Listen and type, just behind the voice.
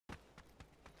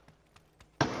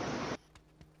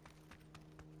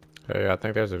Okay, I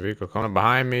think there's a vehicle coming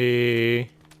behind me.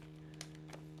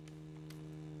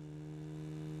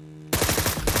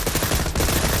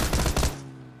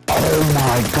 Oh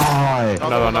my god!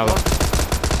 Another.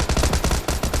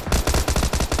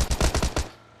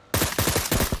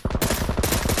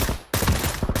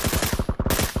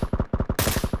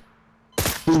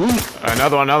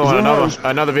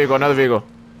 Another vehicle. Another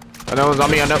one's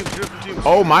on me.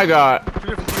 Oh my god.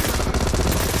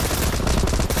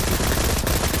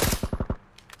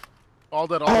 All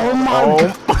dead. Oh my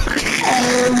god!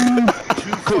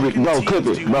 Clip it, bro. Clip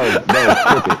it, bro.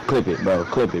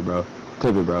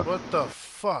 Clip it, bro. What the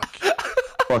fuck?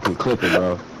 Fucking clip it,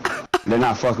 bro. They're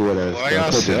not fucking with us. Why y'all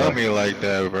sell me like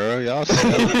that, bro? Y'all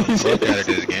sell me the fuck out of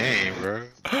this game, bro.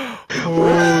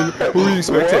 Oh, who are you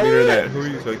expecting to that? Who are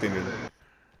you expecting to that?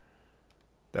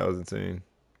 That was insane.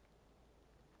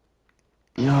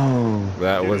 Yo.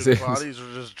 That was it. Bodies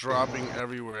are just dropping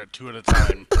everywhere, 2 at a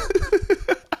time.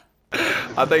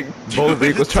 I think both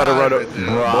vehicles try to run up.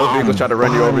 Both vehicles try to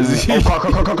run you over. Someone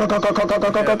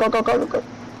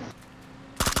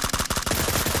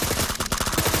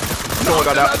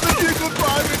got out. That's a vehicle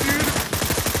driving, dude.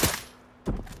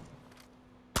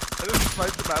 I just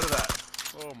sniped him out of that.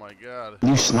 Oh my god.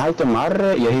 You sniped him out of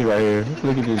that? Yeah, he's right here.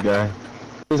 Look at this guy.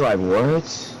 He's like,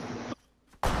 what?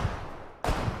 Bro,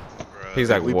 He's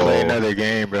like, we whoa. play another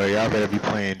game, bro. Y'all better be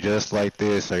playing just like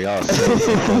this, or y'all sell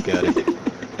the fuck out of it.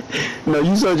 No,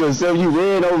 you sold yourself. You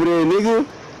ran over there, nigga.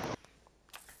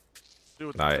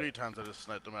 Dude, Nice. 3 times I just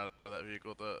sniped him out of that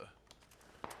vehicle.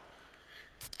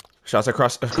 Shots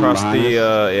across the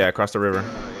across the river.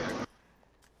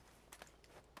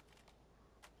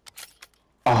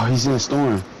 Oh, he's in a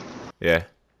storm. Yeah.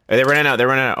 Hey, they're running out.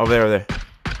 Over there.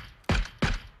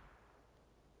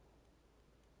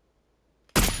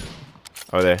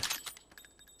 Over there.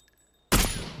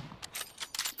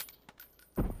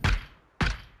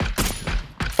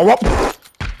 Oh, whoop.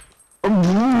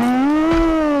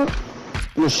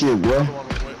 Good shit, bro.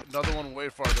 Another one way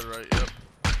farther right, yep.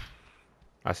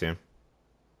 I see him.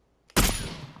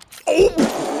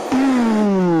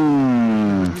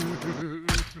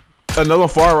 Another one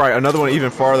far right. Another one even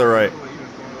farther right.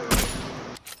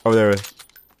 Over there. Let's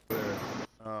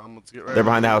get right. They're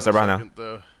behind the house. They're behind the house.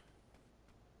 Though.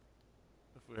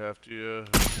 If we have to,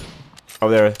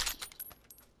 Over there.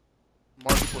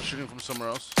 more people shooting from somewhere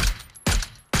else.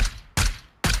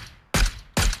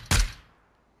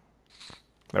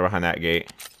 They're behind that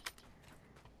gate.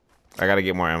 I gotta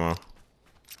get more ammo.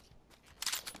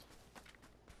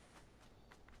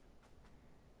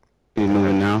 He's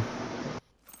moving now.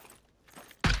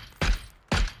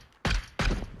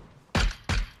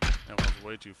 That one's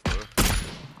way too far.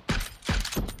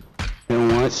 Hit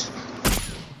him once.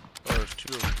 Oh, there's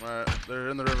 2 of them. Alright, they're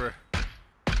in the river.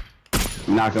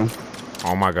 Knock him.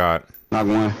 Oh my god. Knock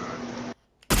one.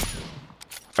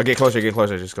 Get closer.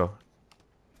 Just go.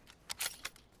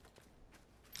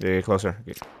 Yeah, get closer.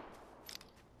 Is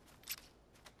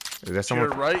that To someone?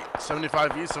 your right,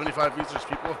 75 east, there's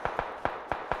people.